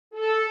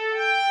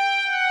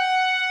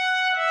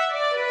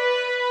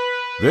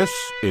This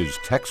is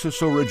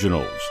Texas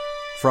Originals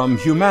from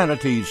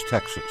Humanities,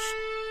 Texas,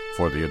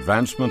 for the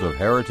advancement of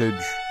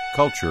heritage,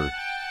 culture,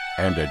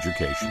 and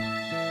education.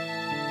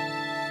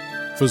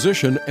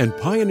 Physician and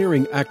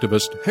pioneering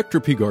activist Hector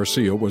P.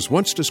 Garcia was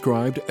once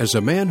described as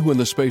a man who in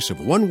the space of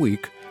 1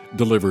 week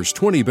delivers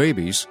 20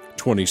 babies,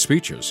 20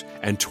 speeches,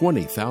 and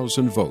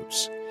 20,000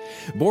 votes.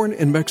 Born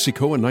in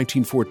Mexico in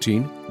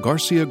 1914,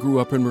 Garcia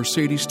grew up in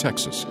Mercedes,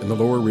 Texas, in the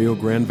lower Rio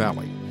Grande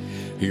Valley.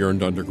 He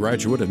earned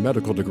undergraduate and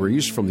medical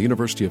degrees from the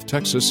University of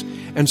Texas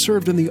and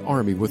served in the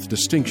Army with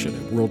distinction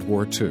in World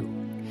War II.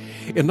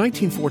 In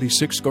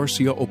 1946,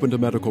 Garcia opened a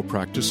medical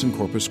practice in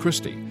Corpus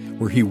Christi,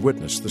 where he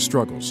witnessed the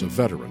struggles of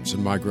veterans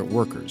and migrant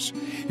workers.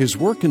 His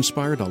work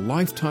inspired a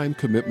lifetime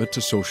commitment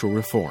to social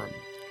reform.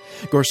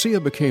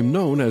 Garcia became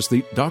known as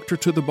the Doctor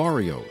to the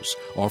Barrios,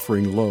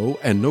 offering low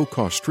and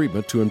no-cost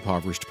treatment to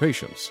impoverished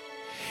patients.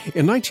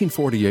 In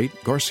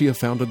 1948, Garcia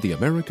founded the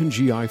American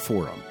GI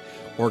Forum,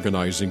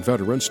 organizing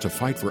veterans to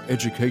fight for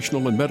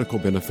educational and medical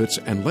benefits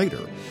and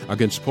later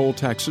against poll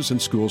taxes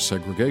and school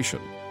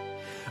segregation.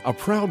 A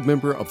proud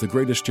member of the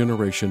Greatest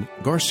Generation,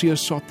 Garcia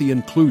sought the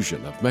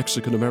inclusion of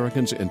Mexican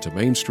Americans into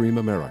mainstream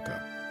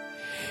America.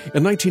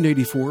 In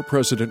 1984,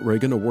 President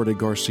Reagan awarded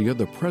Garcia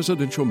the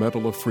Presidential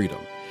Medal of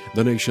Freedom,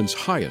 the nation's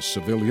highest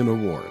civilian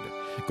award.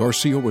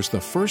 Garcia was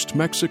the first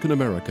Mexican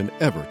American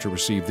ever to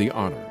receive the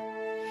honor.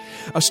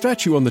 A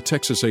statue on the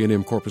Texas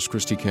A&M Corpus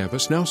Christi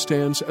campus now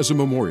stands as a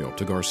memorial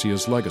to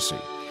Garcia's legacy.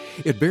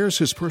 It bears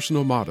his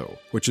personal motto,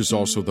 which is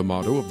also the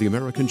motto of the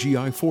American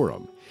GI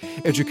Forum.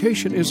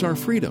 Education is our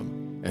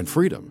freedom, and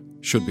freedom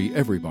should be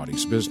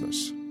everybody's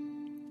business.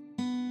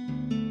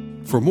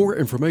 For more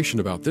information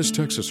about this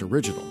Texas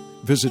Original,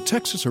 visit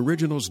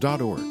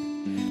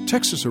texasoriginals.org.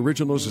 Texas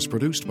Originals is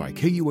produced by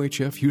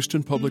KUHF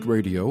Houston Public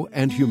Radio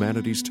and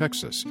Humanities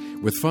Texas,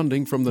 with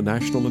funding from the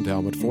National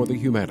Endowment for the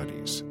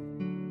Humanities.